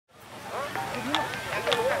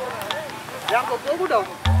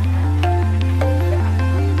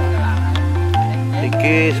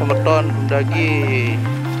Iki semeton dagi.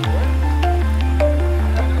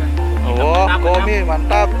 Oh, komi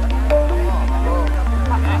mantap.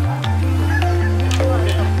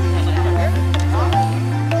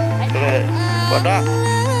 Oke, badak.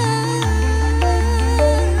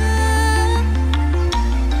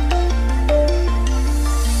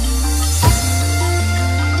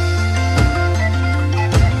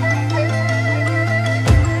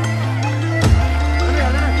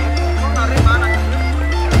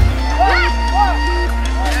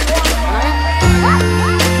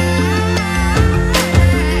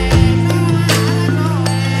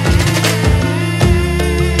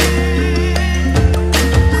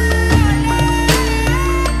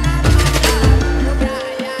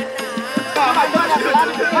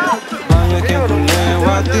 Banyak yang ku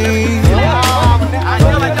lewati,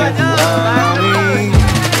 banyak yang ku alami,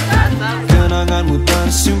 kenanganmu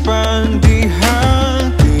tersimpan di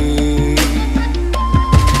hati.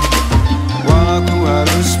 Walau ku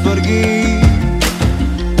harus pergi,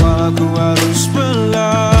 walau ku harus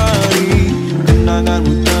berlari,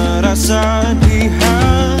 kenanganmu terasa di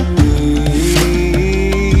hati.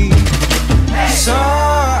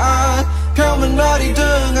 Saat kau menari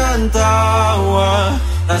dengan tawa,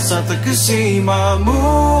 rasa terkesima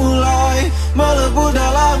mulai melebu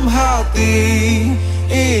dalam hati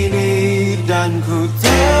ini, dan ku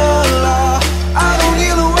telah arungi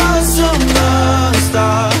luas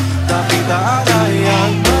semesta, tapi tak ada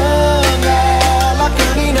yang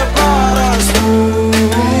mengalahkan indah parasmu.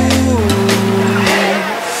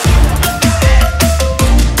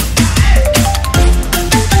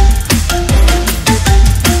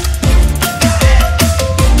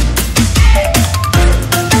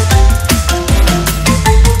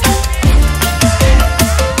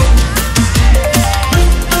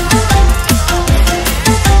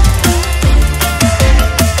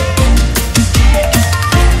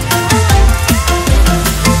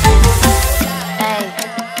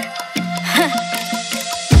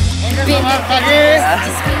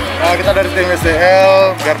 Nah, kita dari tim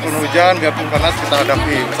SDL, biarpun hujan, biarpun panas, kita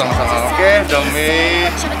hadapi bersama-sama. Oke, demi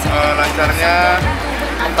lancarnya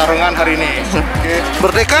pertarungan hari ini. Oke.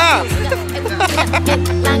 Merdeka!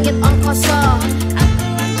 Langit ongkoso,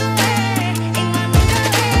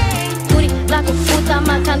 budi laku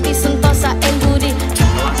utamakan di sentosa yang budi.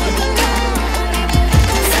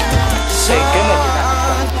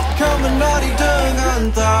 Saat kau menari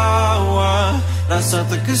dengan tawa, rasa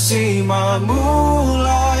terkesima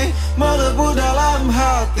mulai melebu dalam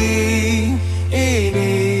hati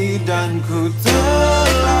ini, dan ku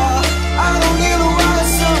telah arungi luas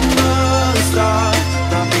semesta,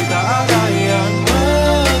 tapi tak ada yang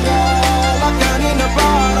mengalahkan indah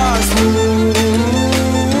parasmu.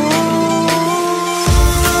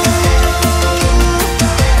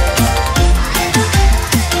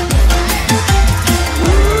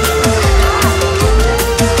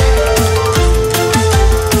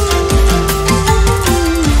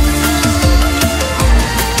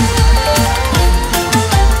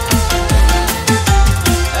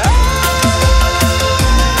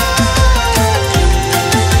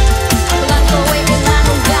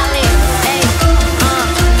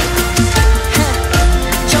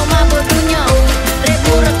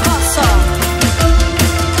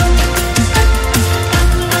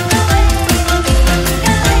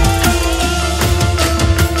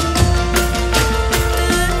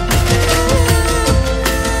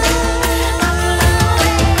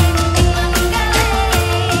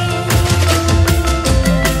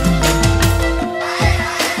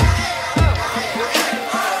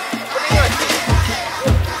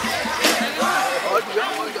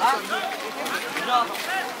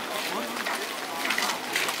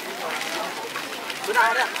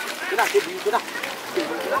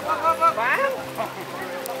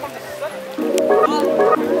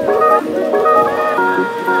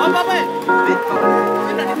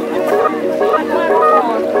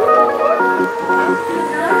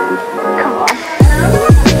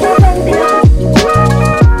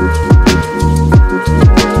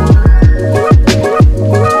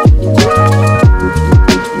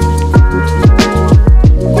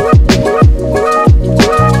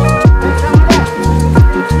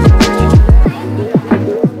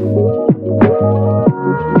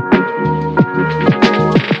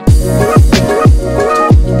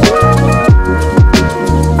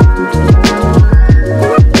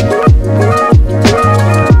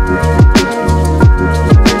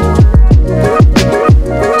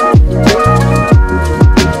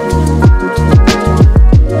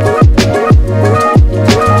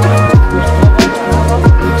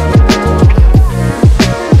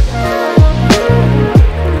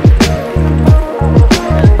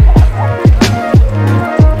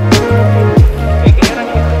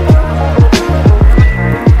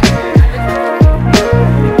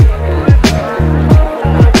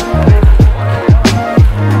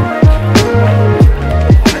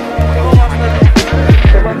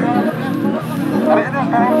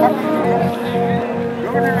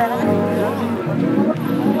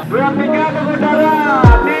 23 mengudara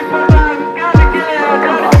dipertahankan dipertahankan 11-0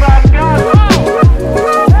 sudah.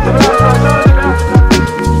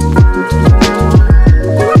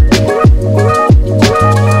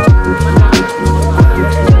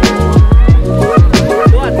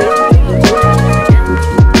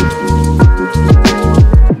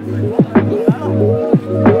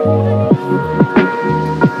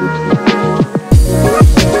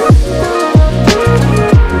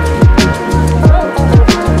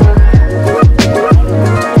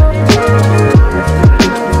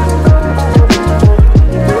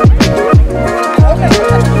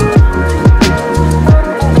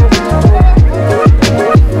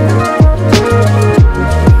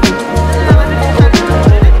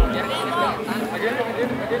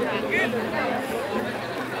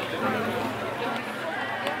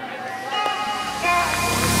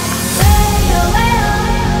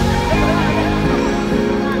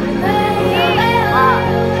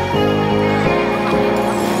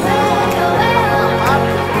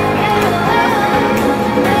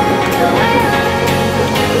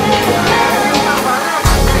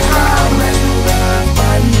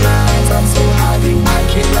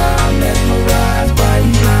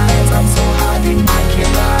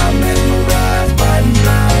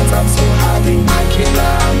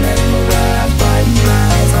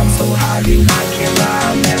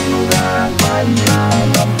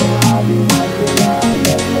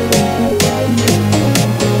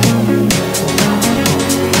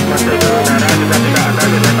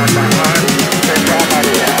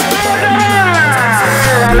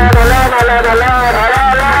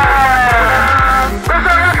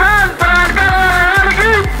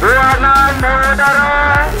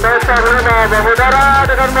 Mengudara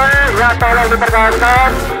dengan baik, ya tolong dipertahankan.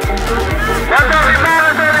 Masuk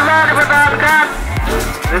 5 dipertahankan.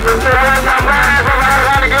 Disusul sampai sebentar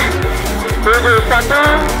lagi 71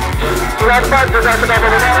 94 juga sudah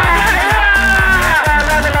mengudara.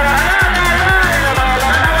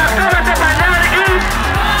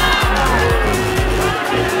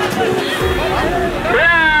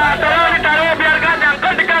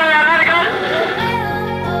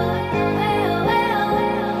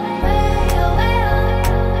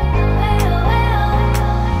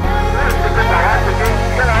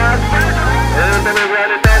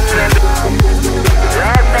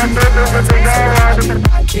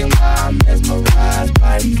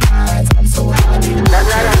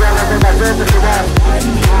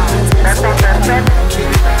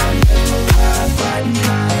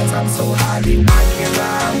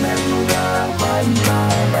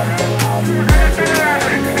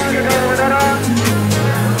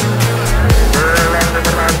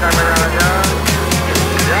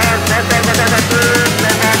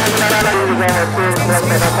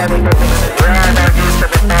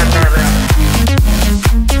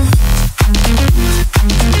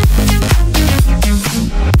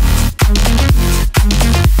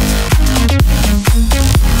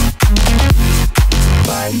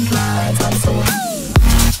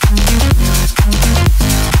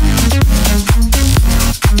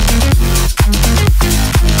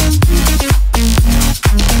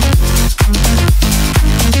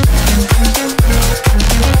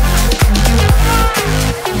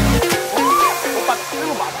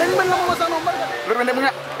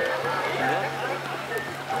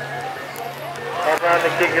 Karena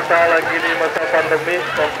ini kita lagi di masa pandemi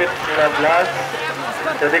COVID-19,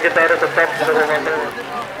 jadi kita harus tetap memantau.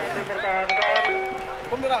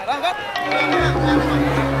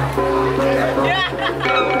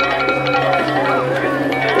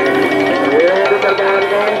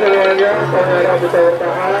 Dipertahankan semuanya, kamera bisa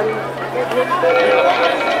bertahan.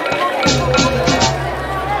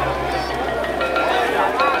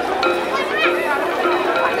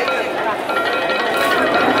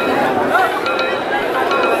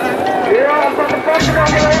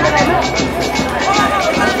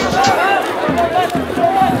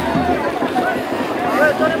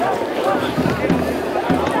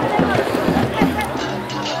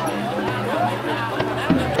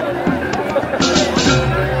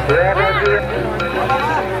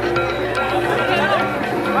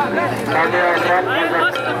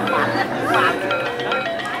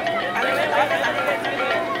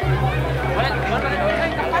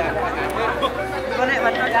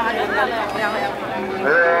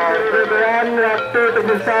 Waktu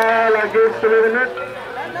tersisa lagi 10 menit.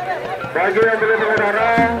 Bagi yang belum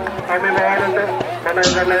mengudara, kami mohon untuk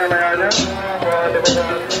menaikkan layang-layangnya.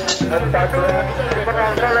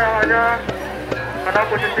 Diperangkat layang-layangnya karena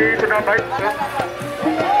posisi sudah baik.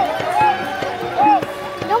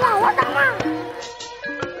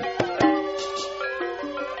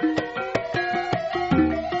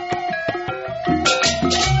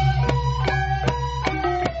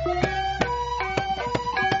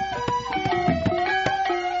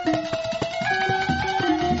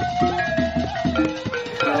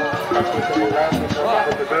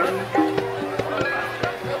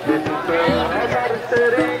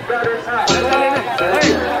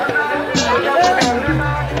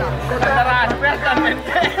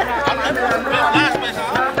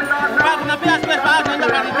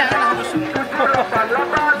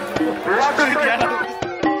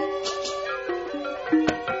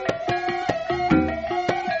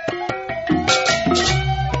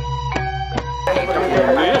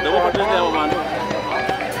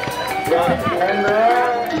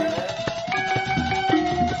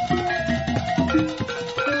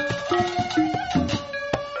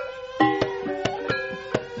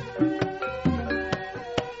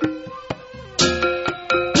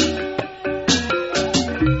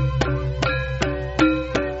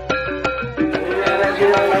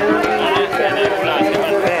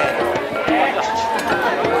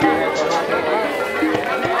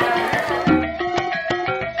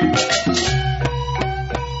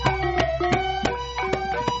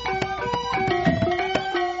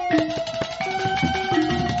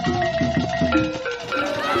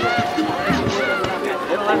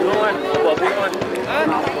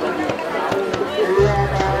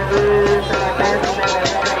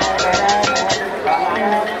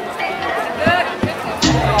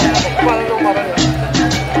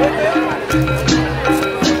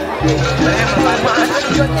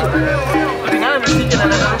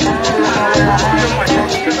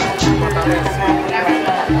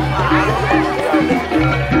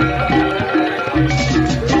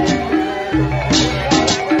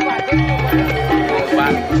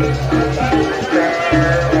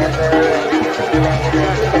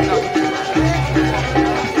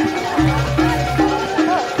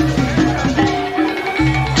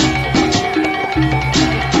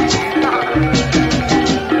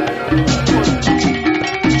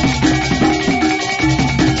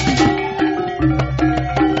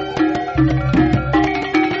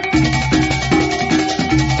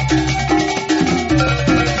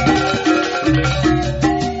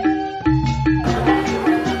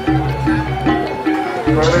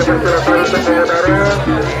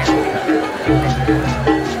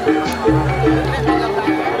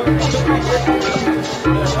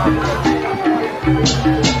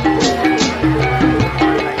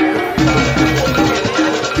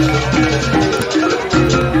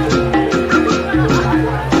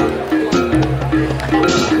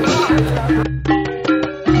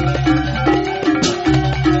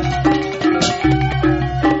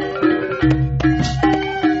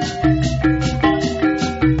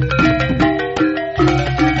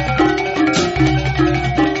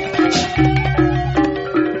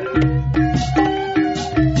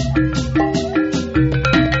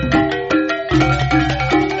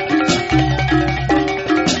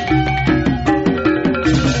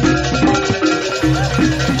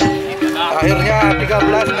 Akhirnya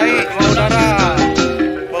 13 naik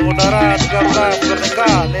mengudara 13 merdeka.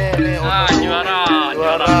 Nih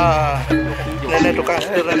juara. Nenek tukang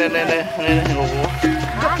setir nenek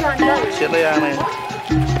siapa yang nih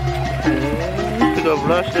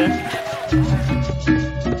 13 nih.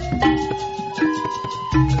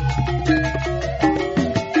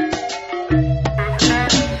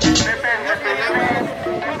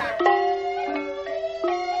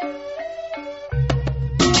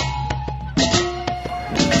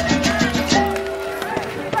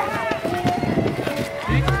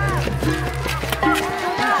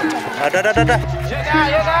 Ada.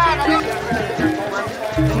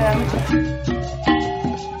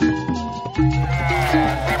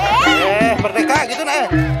 Merdeka gitu nah.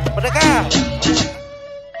 Merdeka.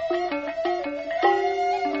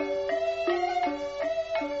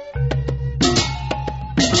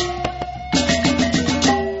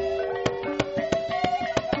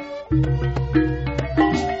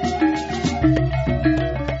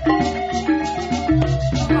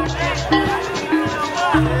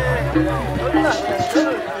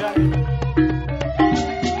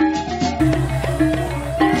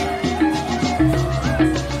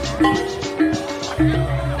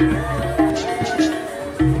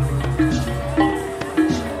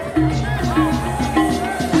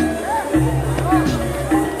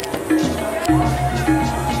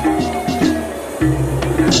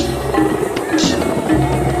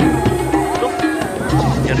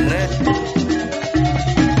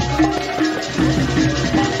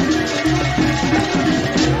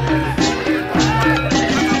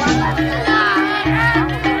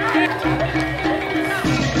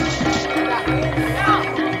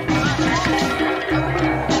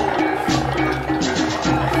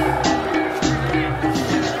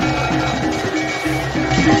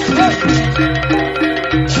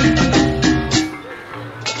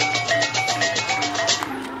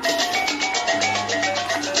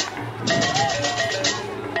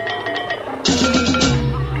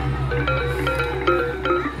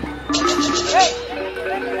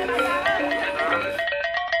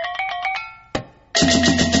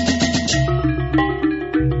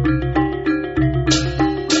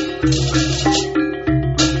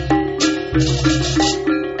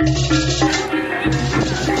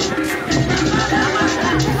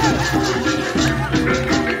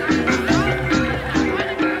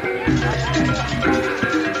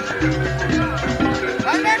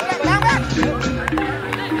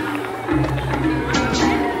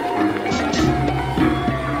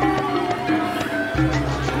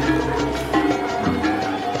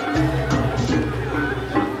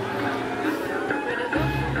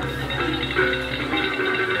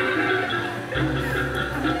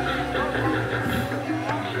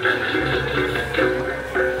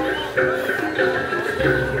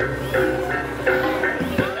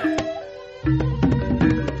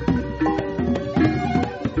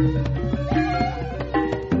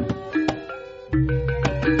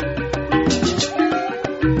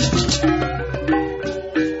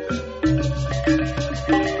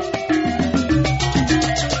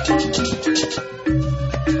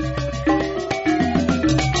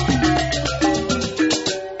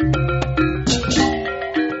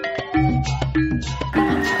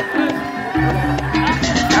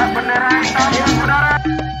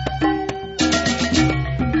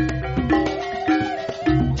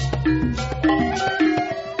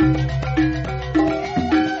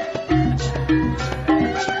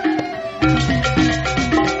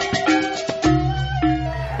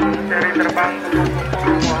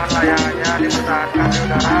 mohon layangannya dipertahankan di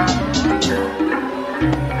udara.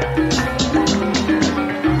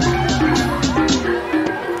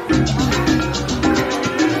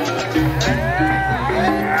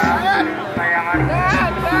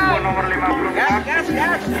 Layangan nomor 54.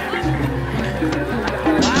 Gas.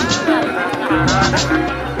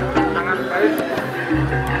 Sangat baik.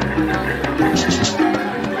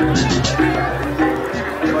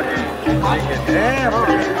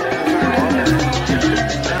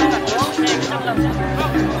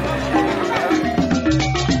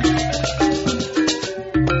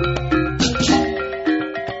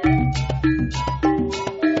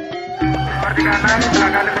 Seperti kanan,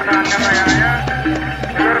 silakan dipertahankan layangannya.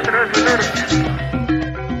 Terus.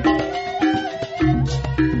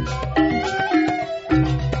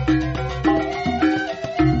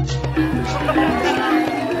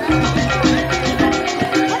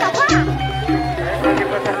 Bagi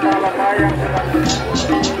peserta lomba yang sedang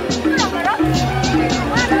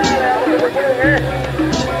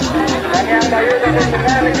dan yang bayu tapi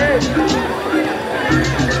benar ini.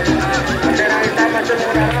 Bendera hitam masih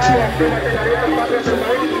mengudara, waktu masih dari tempat yang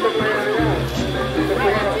terbaik untuk layangannya.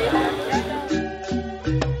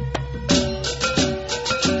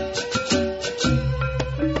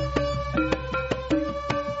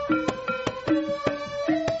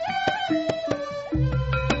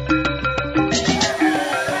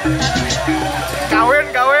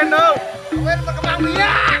 Kawin dong. Kawin berkembang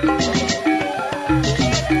biak.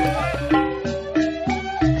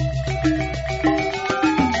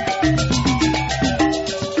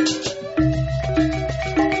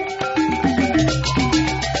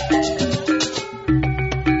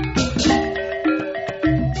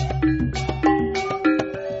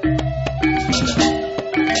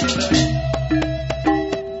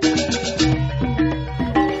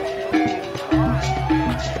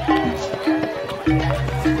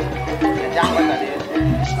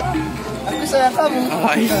 Aku sayang kamu.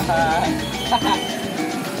 Oh, iya.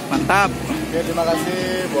 Mantap. Oke, terima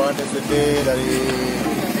kasih buat SDT dari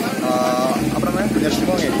apa namanya? Penyer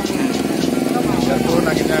Simong ya. Jatuh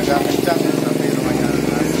anginnya agak kencang sampai rumahnya.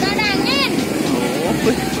 Angin.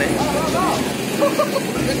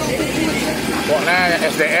 Pokoknya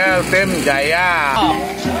SDL tim Jaya.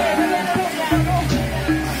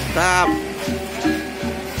 Mantap.